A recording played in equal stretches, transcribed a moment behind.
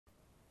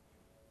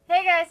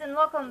Hey guys, and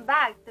welcome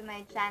back to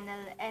my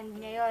channel. And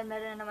ngayon,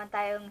 meron na naman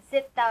tayong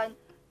sit-down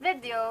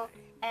video.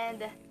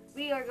 And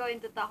we are going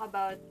to talk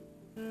about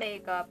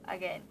makeup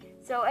again.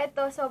 So,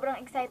 ito, sobrang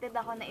excited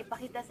ako na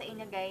ipakita sa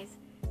inyo guys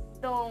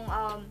itong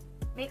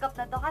makeup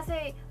na to.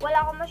 Kasi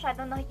wala akong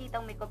masyadong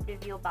nakikitang makeup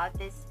review about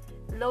this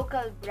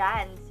local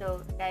brand.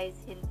 So,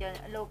 guys, hint yun,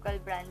 local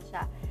brand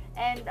siya.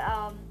 And,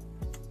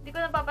 hindi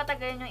ko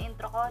napapatagalin yung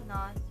intro ko,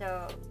 no?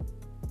 So,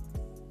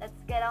 let's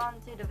get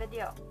on to the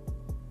video.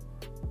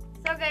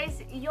 So guys,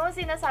 yung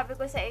sinasabi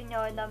ko sa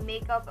inyo na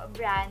makeup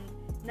brand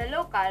na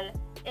local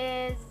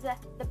is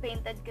the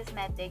Painted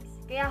Cosmetics.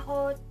 Kaya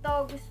ako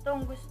to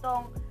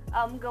gustong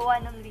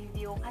gawa ng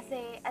review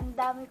kasi ang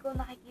dami ko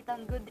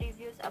nakikitang good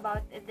reviews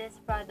about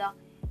this product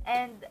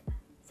and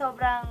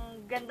sobrang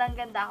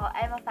gandang-ganda ako.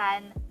 I'm a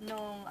fan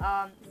nung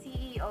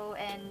CEO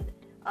and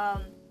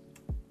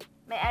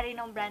may-ari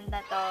ng brand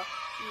na to,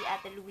 si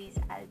Ate Louise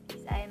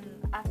Altis. I'm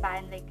a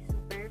fan, like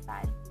super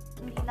fan.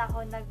 Hindi na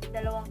ako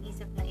nagdalawang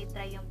isip na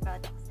itry yung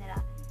products nila.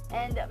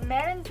 And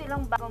meron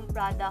silang bagong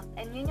product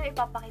and yun yung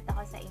ipapakita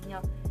ko sa inyo.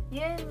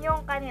 Yun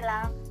yung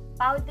kanilang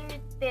powder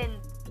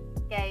tint,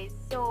 guys.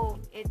 So,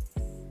 it's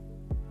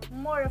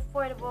more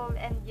affordable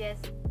and yes,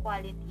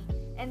 quality.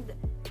 And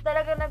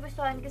talaga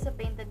nagustuhan ko sa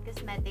Painted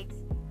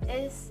Cosmetics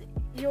is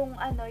yung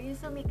yung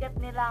sumikat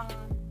nilang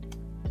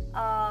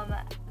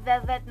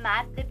velvet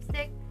matte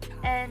lipstick.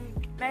 And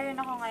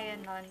meron ako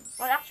ngayon nun.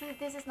 Well, actually,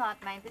 this is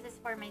not mine. This is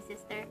for my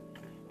sister.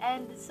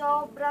 And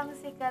sobrang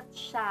sikat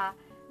siya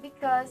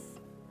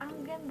because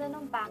ang ganda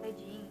ng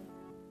packaging.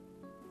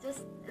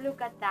 Just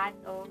look at that,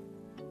 oh.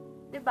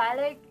 Diba?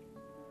 Like,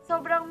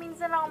 sobrang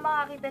minsan lang ako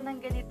makakita ng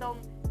ganitong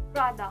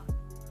product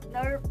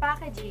or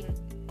packaging.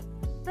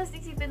 Tapos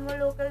isipin mo,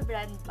 local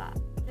brand pa.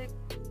 Like,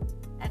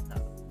 eto.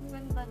 Ang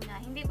ganda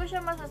niya. Hindi ko siya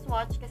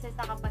masaswatch kasi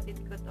sa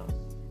kapatid ko to.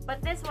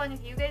 But this one,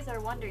 if you guys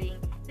are wondering,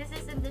 this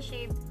is in the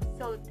shade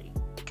Soulful.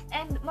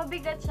 And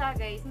mabigat siya,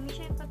 guys. Hindi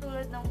siya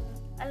katulad ng,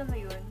 alam mo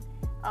yun,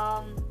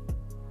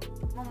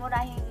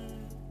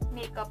 mamurahing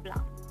makeup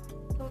lang.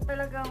 So,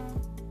 talagang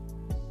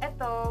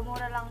eto,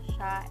 mura lang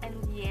siya and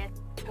yet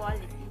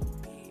quality.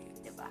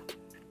 Diba?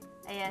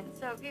 Ayan.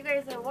 So, if you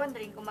guys are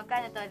wondering kung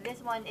magkano to,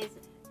 this one is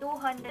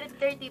 230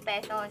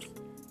 pesos.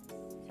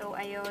 So,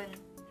 ayun.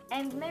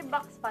 And may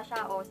box pa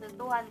siya, oh. So,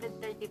 230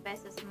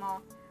 pesos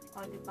mo.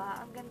 Oh, diba?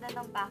 Ang ganda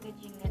ng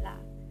packaging nila.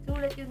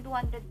 Sulat yung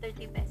 230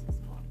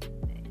 pesos mo.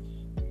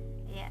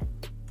 Ayan.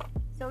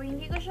 So,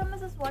 hindi ko siya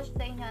masaswatch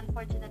sa inyo,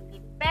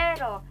 unfortunately.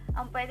 Pero,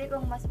 ang pwede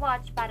kong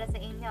maswatch para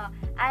sa inyo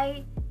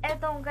ay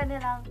etong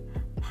kanilang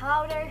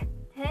powder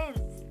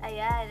tints.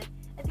 Ayan.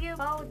 Ito yung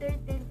powder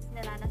tints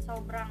nila na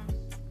sobrang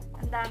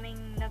ang daming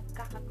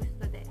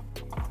nagkakagusto din.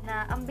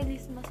 Na ang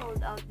bilis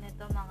ma-sold out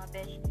nito, mga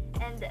besh.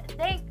 And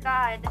thank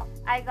God,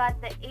 I got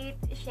the 8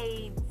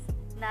 shades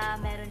na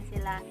meron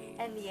sila.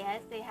 And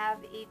yes, they have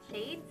 8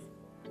 shades.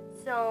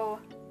 So,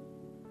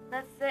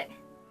 that's it.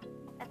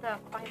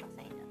 Ito, papakita ko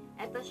sa inyo.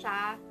 Ito siya.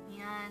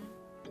 Yan.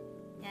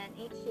 Yan,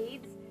 8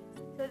 shades.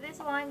 So,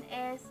 this one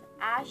is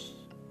ash.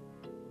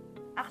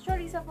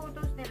 Actually, sa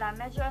photos nila,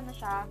 medyo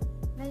siya,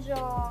 medyo,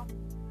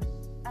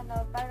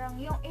 parang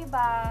yung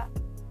iba,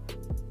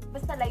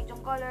 basta light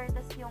yung color,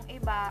 tas yung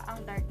iba,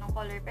 ang dark ng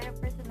color. Pero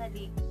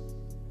personally,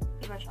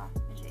 iba siya.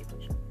 Medyo iba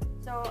siya.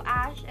 So,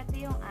 ash. Ito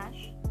yung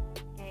ash.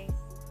 Guys,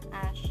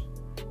 ash.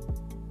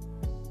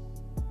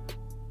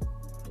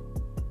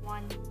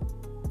 One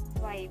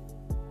swipe.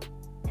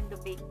 And the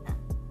bake na.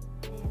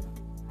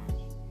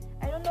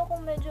 I don't know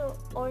kung medyo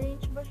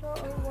orange ba siya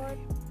or what.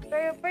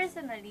 Pero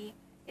personally,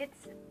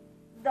 it's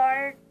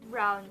dark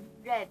brown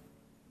red.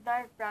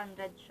 Dark brown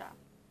red siya.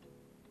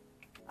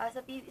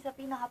 Sa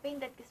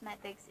pinaka-Painted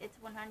Cosmetics, it's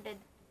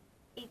 185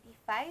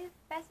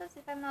 pesos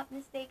if I'm not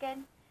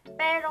mistaken.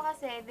 Pero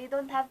kasi, they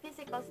don't have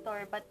physical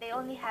store but they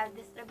only have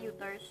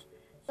distributors.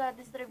 So,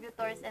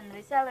 distributors and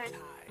resellers,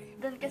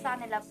 dun ka sa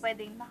kanila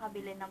pwedeng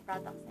makabili ng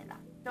products nila.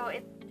 So,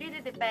 it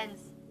really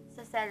depends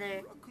sa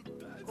seller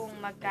kung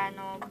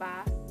magkano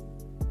ba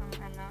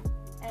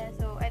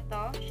so,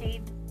 ito,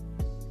 shade,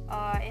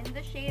 in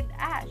the shade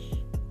ash.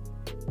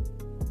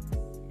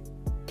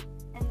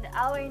 And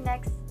our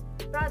next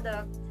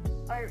product,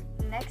 or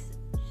next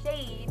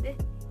shade,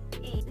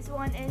 is, this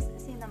one is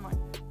cinnamon.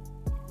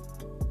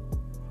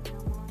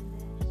 Cinnamon.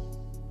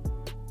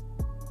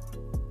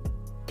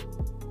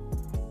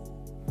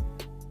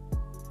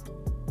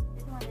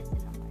 This one is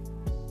cinnamon.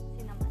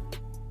 Cinnamon.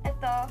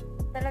 Ito,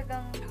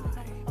 talagang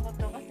gusto ko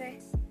to kasi,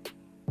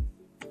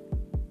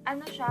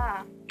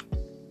 siya,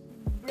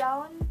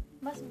 brown,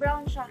 mas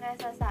brown siya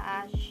kesa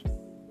sa ash.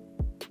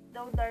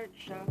 Though dark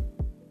siya.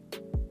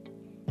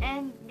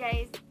 And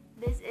guys,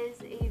 this is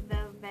a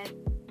velvet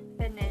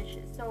finish.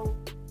 So,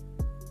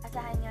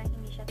 asahan nyo,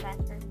 hindi siya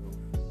transfer proof.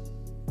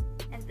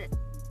 And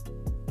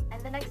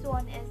the next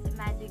one is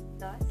Magic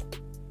Dust.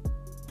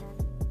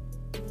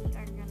 And we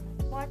are gonna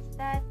swatch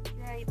that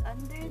right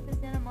under the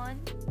cinnamon.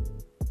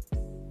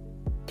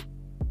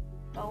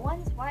 So, one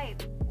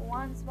swipe,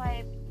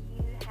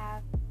 you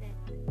have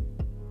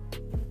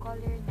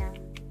color niya.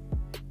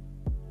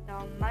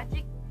 So,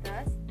 Magic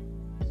Dust.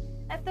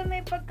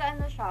 pagka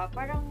ano siya,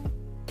 parang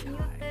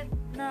muted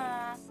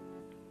na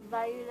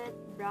violet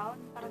brown,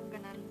 parang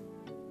ganun.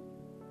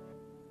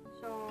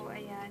 So,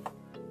 ayan.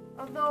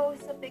 Although,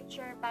 sa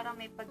picture,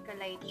 parang may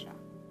pagka-light siya.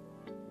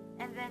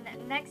 And then,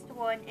 next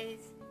one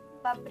is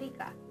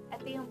paprika.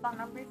 Ito yung pang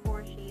number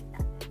 4 shade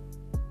natin.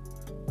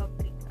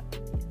 Paprika.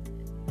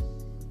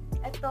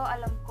 Ito,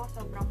 alam ko,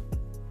 sobrang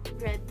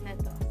red na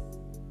to.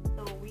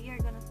 So, we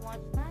are gonna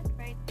swatch that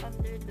right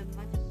under the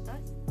magic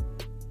dust.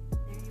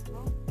 There you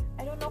go.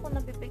 I don't know kung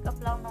nag-pick up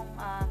lang nung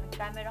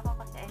camera ko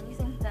kasi I'm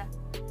using the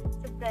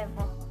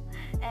Supremo.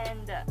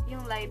 And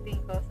yung lighting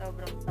ko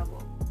sobrang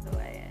tabo. So,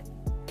 ayan.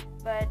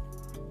 But,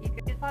 you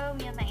can follow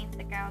me on my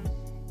Instagram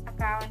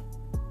account.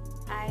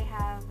 I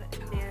have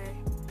their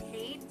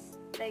shades.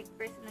 Like,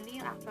 personally,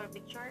 yung actual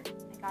picture.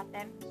 I got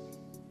them.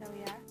 So,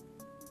 yeah.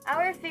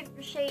 Our fifth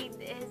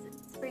shade is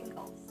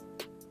Sprinkles.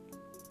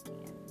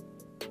 Ayan.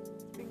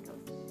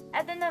 Sprinkles.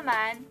 Ito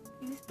naman,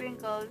 yung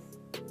Sprinkles,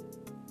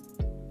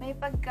 may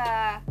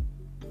pagka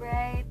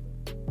bright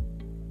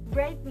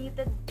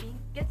muted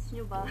pink. Gets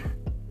nyo ba?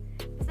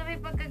 So,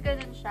 may pagka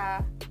ganun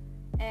siya.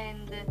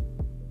 And,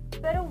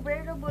 pero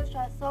wearable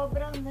siya.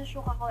 Sobrang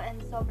na-shook ako and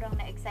sobrang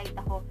na-excite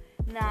ako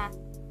na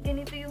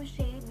ganito yung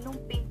shade nung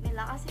pink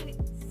nila. Kasi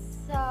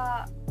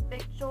sa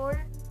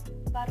picture,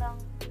 parang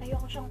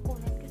ayoko siyang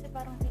kunin kasi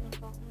parang feeling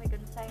ko, oh my god,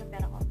 sayang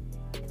pera ko.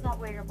 It's not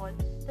wearable.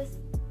 Tapos,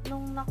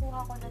 nung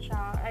nakuha ko na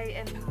siya,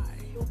 I am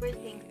super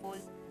thankful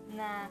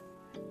na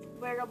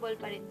wearable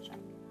pa rin siya.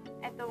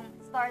 Etong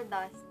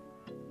Stardust.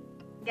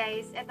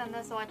 Guys, eto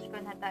na-swatch ko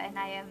na to and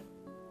I am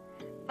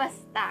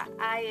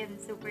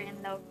super in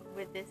love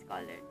with this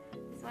color.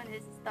 This one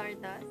is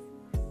Stardust.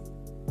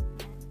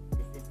 And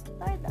this is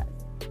Stardust.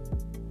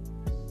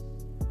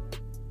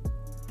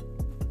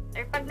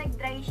 Or pag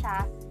nag-dry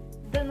siya,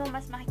 doon mo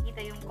mas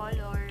makikita yung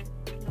color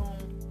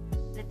nung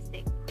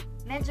lipstick.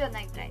 Medyo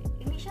nag-dry.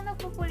 Hindi siya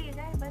nagpo-fully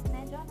dry, but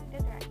medyo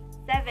nag-dry.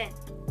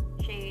 7th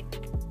shade,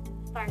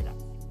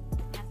 Stardust.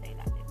 Nasa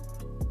ilalim.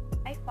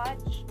 Ay,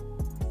 fudge.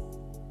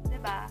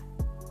 Diba?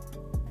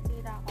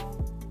 Nasira ko.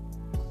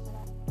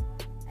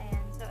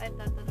 Ayan. So,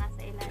 ito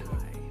nasa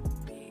ilalim.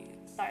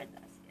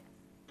 Stardust. Yes.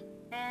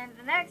 And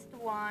the next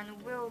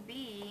one will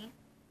be,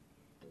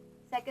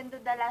 second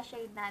to the last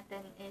shade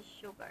natin is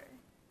Sugar.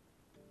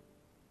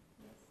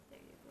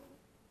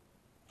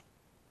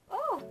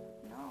 Oh!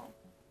 No.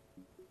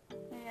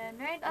 Ayan,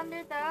 right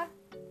under the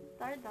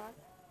Stardust.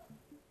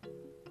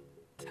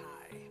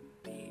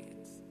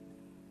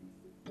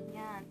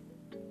 Yan.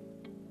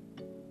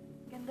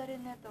 Ganda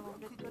rin nito.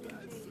 Gusto ko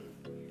rin siya.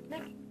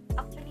 Like,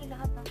 actually,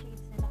 lahat ng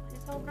shades nila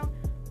kasi sobrang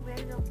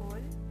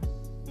wearable.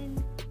 And,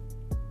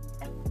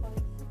 ewan ko,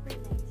 it's super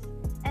nice.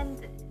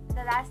 And,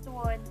 the last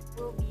one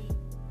will be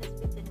the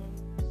Sweetener.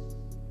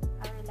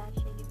 Our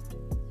last shade.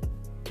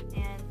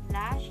 And,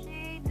 last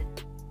shade.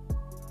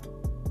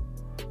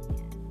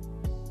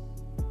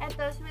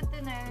 Ito,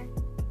 Sweetener,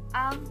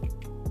 ang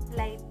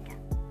light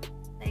niya.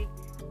 Like,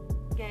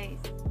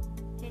 guys,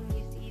 can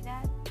you see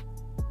that?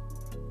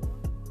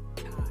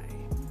 Can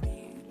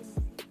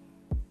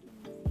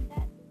you see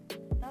that?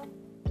 Ito,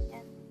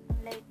 yan,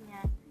 ang light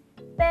niya.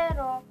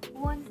 Pero,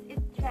 once it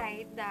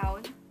dried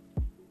down,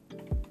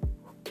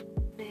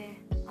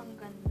 ang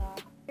ganda.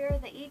 Here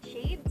are the 8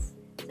 shades.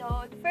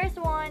 So, the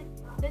first one,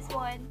 this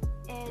one,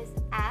 is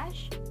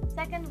Ash.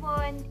 Second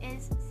one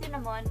is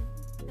Cinnamon.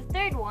 The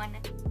third one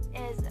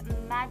is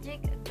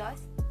Magic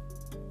Dust.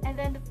 And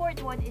then the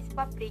fourth one is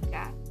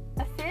Paprika.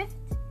 The fifth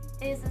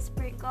is the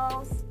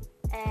Sprinkles.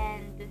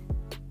 And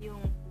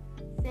yung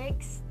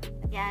sixth,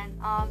 yan,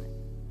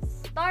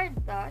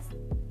 Stardust.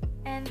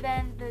 And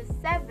then the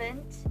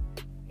seventh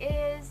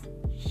is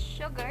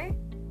Sugar.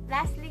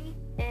 Lastly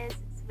is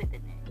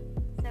Sweetener.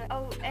 So,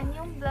 oh, and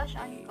yung blush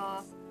on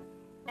ko,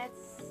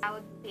 it's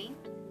Cloud Pink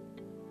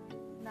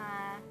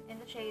na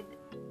in the shade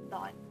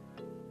Dawn.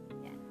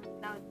 Yan,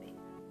 Cloud Pink.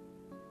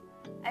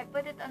 I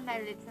put it on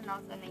my lips and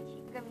also on my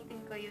cheek.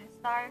 Gamitin ko yung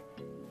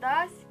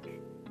Stardust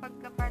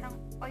pagka parang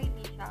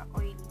oily siya,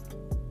 oily.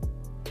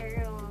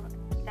 Pero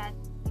that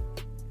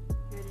keeps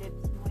your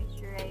lips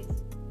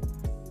moisturized.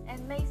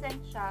 And may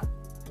scent siya.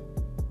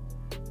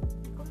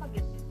 Hindi ko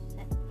mag-get yung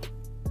scent.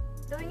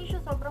 Though hindi siya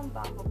sobrang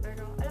bago,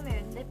 pero alam mo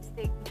yun,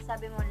 lipstick,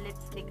 sabi mo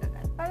lipstick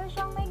agad. Parang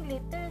siyang may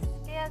glitters,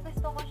 kaya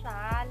gusto ko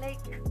siya.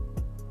 Like,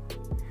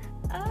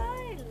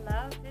 I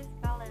love this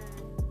color.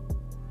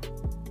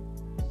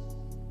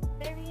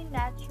 Very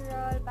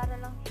natural, para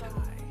lang siya.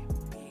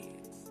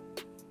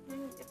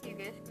 If you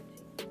guys could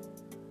see.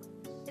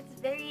 It's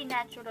very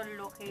natural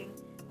looking,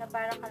 na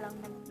para ka lang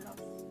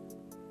nag-gloss.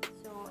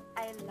 So,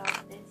 I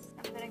love this.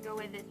 I'm gonna go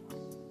with this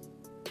one.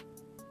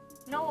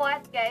 You know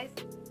what, guys?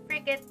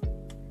 Freak it.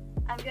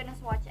 I'm gonna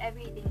swatch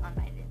everything on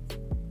my lips.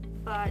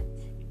 But,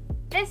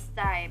 this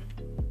time,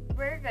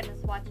 we're gonna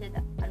swatch it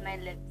on my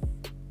lips.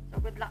 So,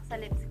 good luck sa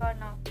lips ko,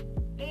 no?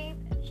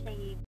 8th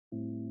shade.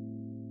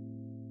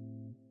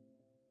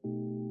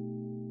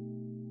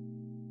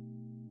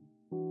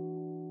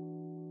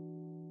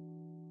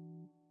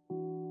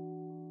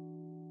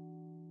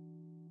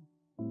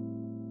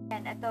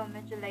 Yan, ito,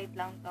 medyo light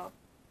lang to.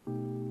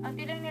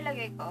 Unti lang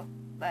nilagay ko,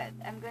 but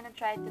I'm gonna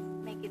try to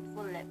make it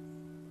full lips.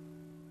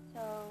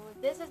 So,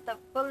 this is the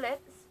full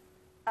lips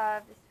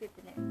of the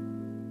sweetener.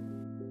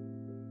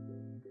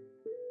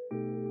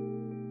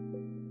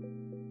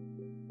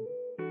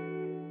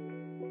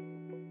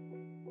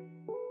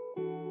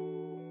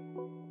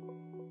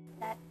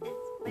 That is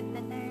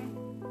sweetener.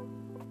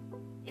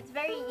 It's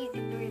very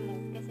easy to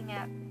remove kasi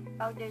nga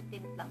powder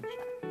tint lang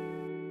siya.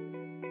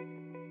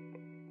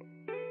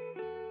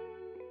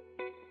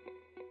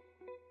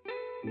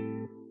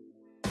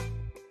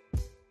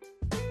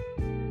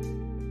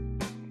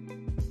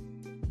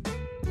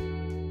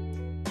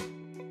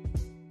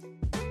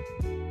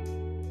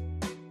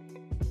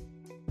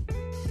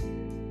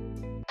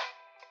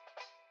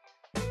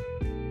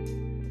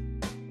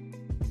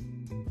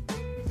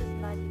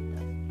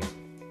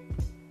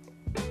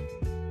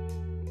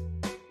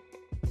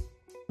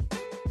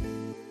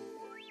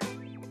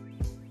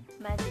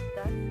 Magic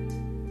dust.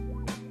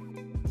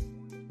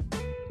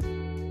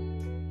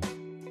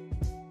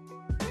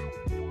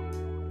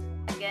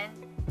 Again,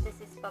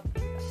 this is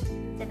paprika,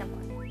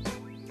 cinnamon.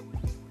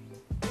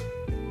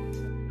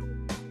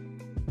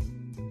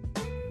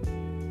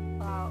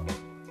 Wow.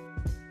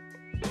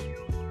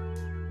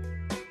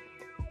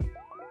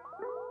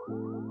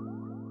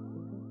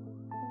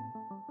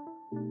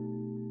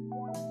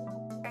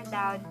 We're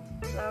down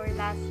to our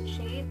last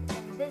shade,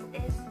 and this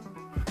is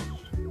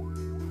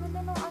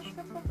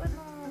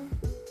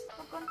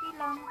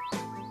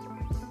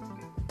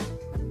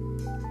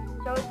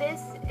so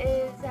this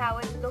is how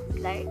it looks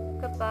like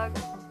kapag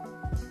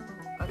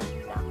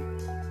konti lang.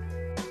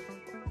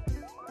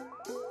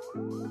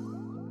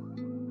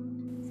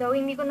 So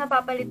hindi ko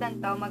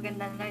napapalitan to,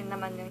 maganda na rin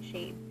naman yung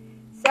shade.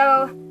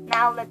 So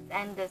now let's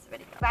end this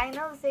video.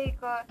 Final say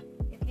ko,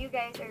 if you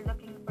guys are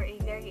looking for a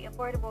very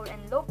affordable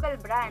and local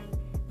brand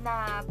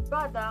na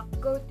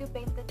product, go to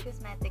Painted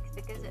Cosmetics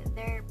because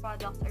their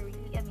products are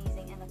really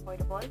amazing and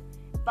affordable.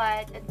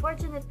 But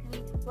unfortunately,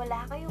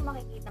 wala kayong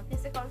makikitang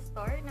physical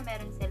store na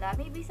meron sila.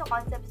 Maybe sa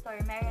concept store,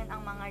 meron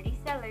ang mga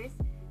resellers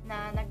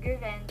na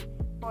nag-rent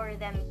for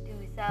them to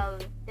sell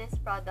these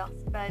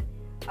products. But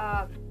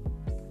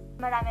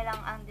marami lang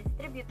ang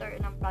distributor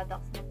ng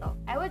products nito.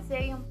 I would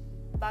say yung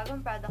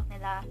bagong product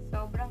nila,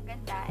 sobrang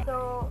ganda.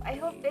 So, I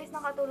hope guys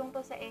nakatulong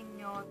to sa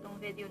inyo, tong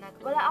video na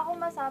to. Wala akong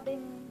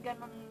masabing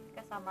ganun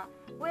kasama.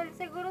 Well,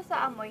 siguro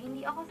sa amoy,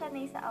 hindi ako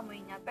sanay sa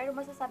amoy niya, pero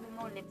masasabi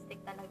mo lipstick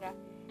talaga.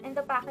 And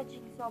the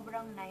packaging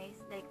sobrang nice,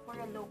 like for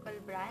a local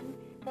brand,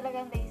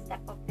 talagang they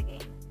step up the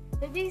game.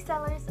 The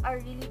resellers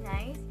are really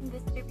nice, and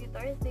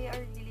distributors, they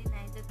are really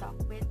nice to talk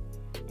with.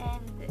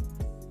 And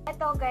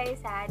ito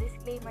guys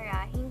disclaimer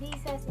hindi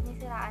sa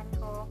sinisiraan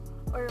ko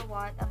or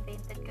what ang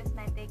Painted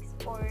Cosmetics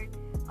or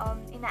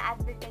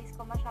ina-advertise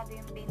ko masyado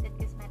yung Painted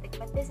Cosmetics,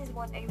 but this is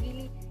what I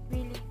really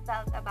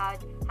felt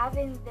about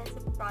having this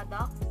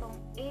product, itong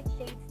 8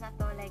 shades na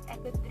to. Like, I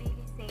could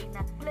really say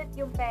na ulit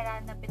yung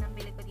pera na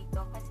pinambili ko dito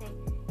kasi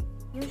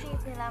yung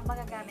shades nila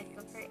magagamit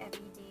ko for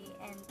everyday.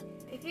 And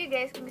if you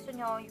guys, kung gusto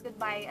nyo, you could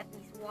buy at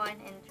least one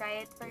and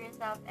try it for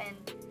yourself. And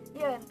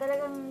yun,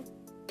 talagang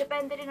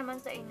depende rin naman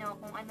sa inyo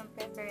kung anong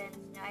preference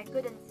nyo. I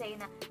couldn't say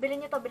na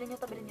bilhin nyo to, bilhin nyo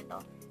to, bilhin nyo to.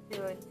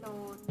 Yun.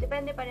 So,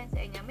 depende pa rin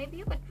sa inyo. Maybe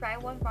you could try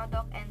one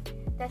product and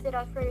test it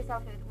out for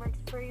yourself if it works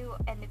for you.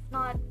 And if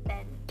not,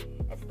 then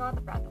it's not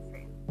a product for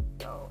you.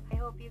 So, I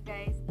hope you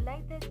guys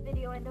like this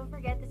video. And don't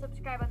forget to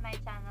subscribe on my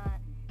channel.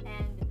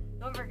 And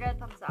don't forget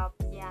thumbs up.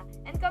 Yeah.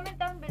 And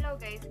comment down below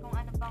guys kung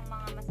ano pang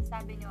mga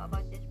masasabi nyo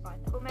about this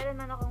product. Kung meron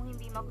man akong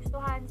hindi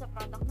magustuhan sa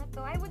product na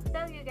to, I would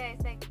tell you guys,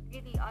 like,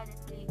 really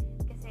honestly,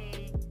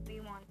 kasi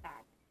we want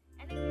that.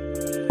 And